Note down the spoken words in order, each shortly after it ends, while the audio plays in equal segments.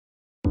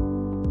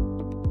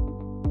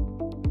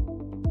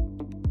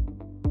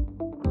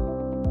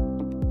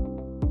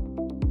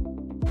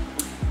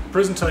The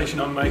presentation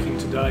I'm making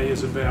today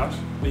is about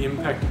the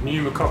impact of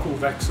pneumococcal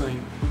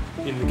vaccine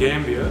in the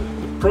Gambia.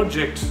 The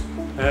project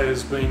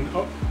has been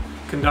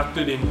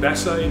conducted in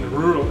Basse, in the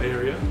rural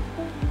area.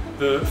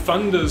 The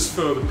funders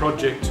for the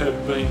project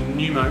have been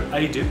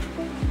Pneumo-ADIP,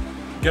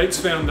 Gates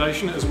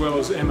Foundation as well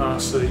as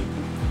MRC.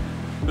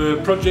 The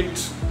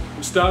project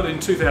started in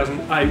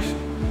 2008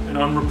 and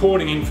I'm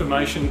reporting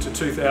information to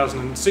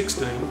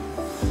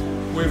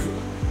 2016. We've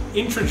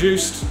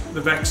introduced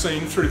the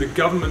vaccine through the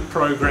government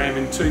program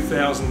in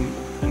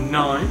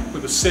 2009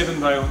 with a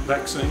 7-valent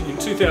vaccine. In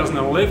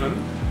 2011,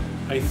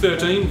 a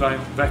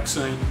 13-valent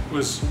vaccine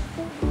was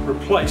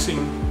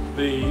replacing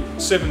the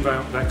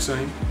 7-valent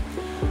vaccine.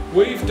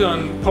 We've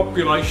done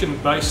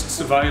population-based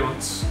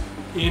surveillance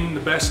in the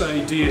Basse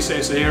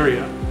DSS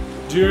area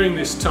during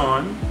this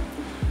time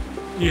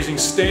using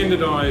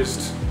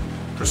standardised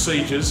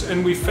procedures,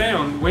 and we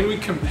found when we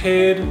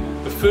compared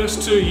the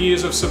first 2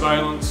 years of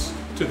surveillance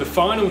to the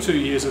final 2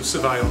 years of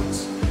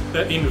surveillance,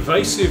 that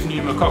invasive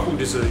pneumococcal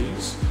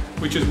disease,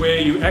 which is where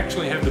you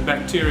actually have the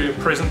bacteria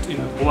present in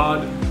the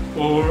blood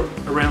or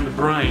around the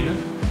brain,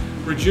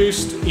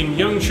 reduced in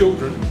young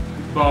children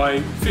by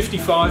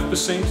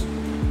 55%.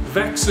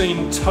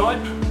 Vaccine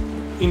type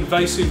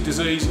invasive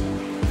disease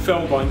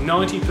fell by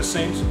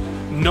 90%.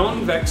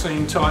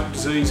 Non-vaccine type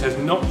disease has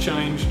not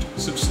changed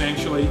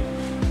substantially.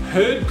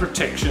 Herd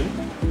protection,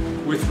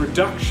 with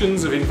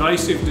reductions of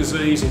invasive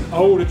disease in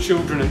older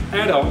children and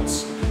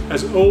adults,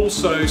 has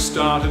also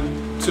started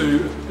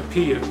to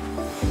appear.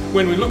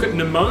 When we look at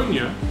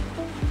pneumonia,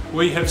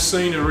 we have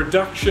seen a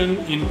reduction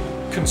in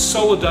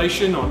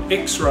consolidation on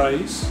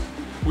X-rays,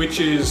 which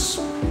is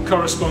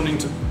corresponding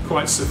to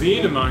quite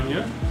severe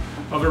pneumonia,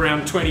 of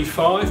around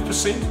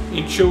 25%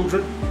 in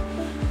children.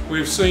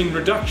 We've seen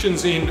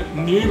reductions in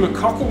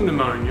pneumococcal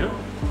pneumonia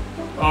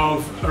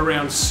of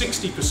around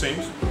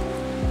 60%.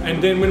 And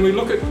then when we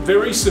look at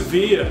very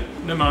severe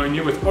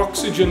pneumonia with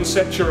oxygen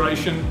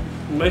saturation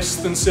less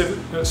than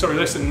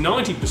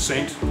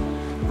 90%,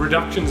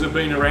 reductions have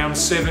been around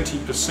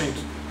 70%.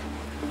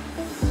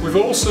 We've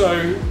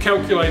also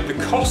calculated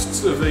the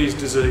costs of these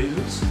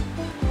diseases.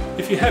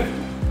 If you have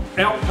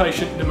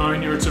outpatient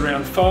pneumonia, it's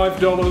around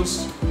 $5.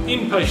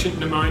 Inpatient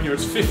pneumonia,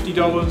 it's $50.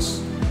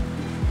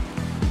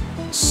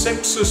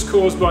 Sepsis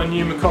caused by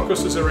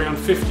pneumococcus is around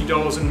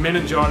 $50 and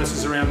meningitis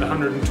is around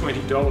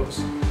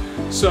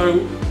 $120.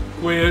 So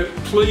we're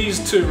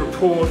pleased to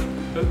report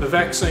that the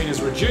vaccine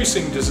is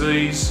reducing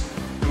disease,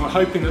 and we're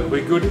hoping that there will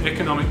be good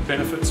economic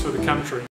benefits for the country.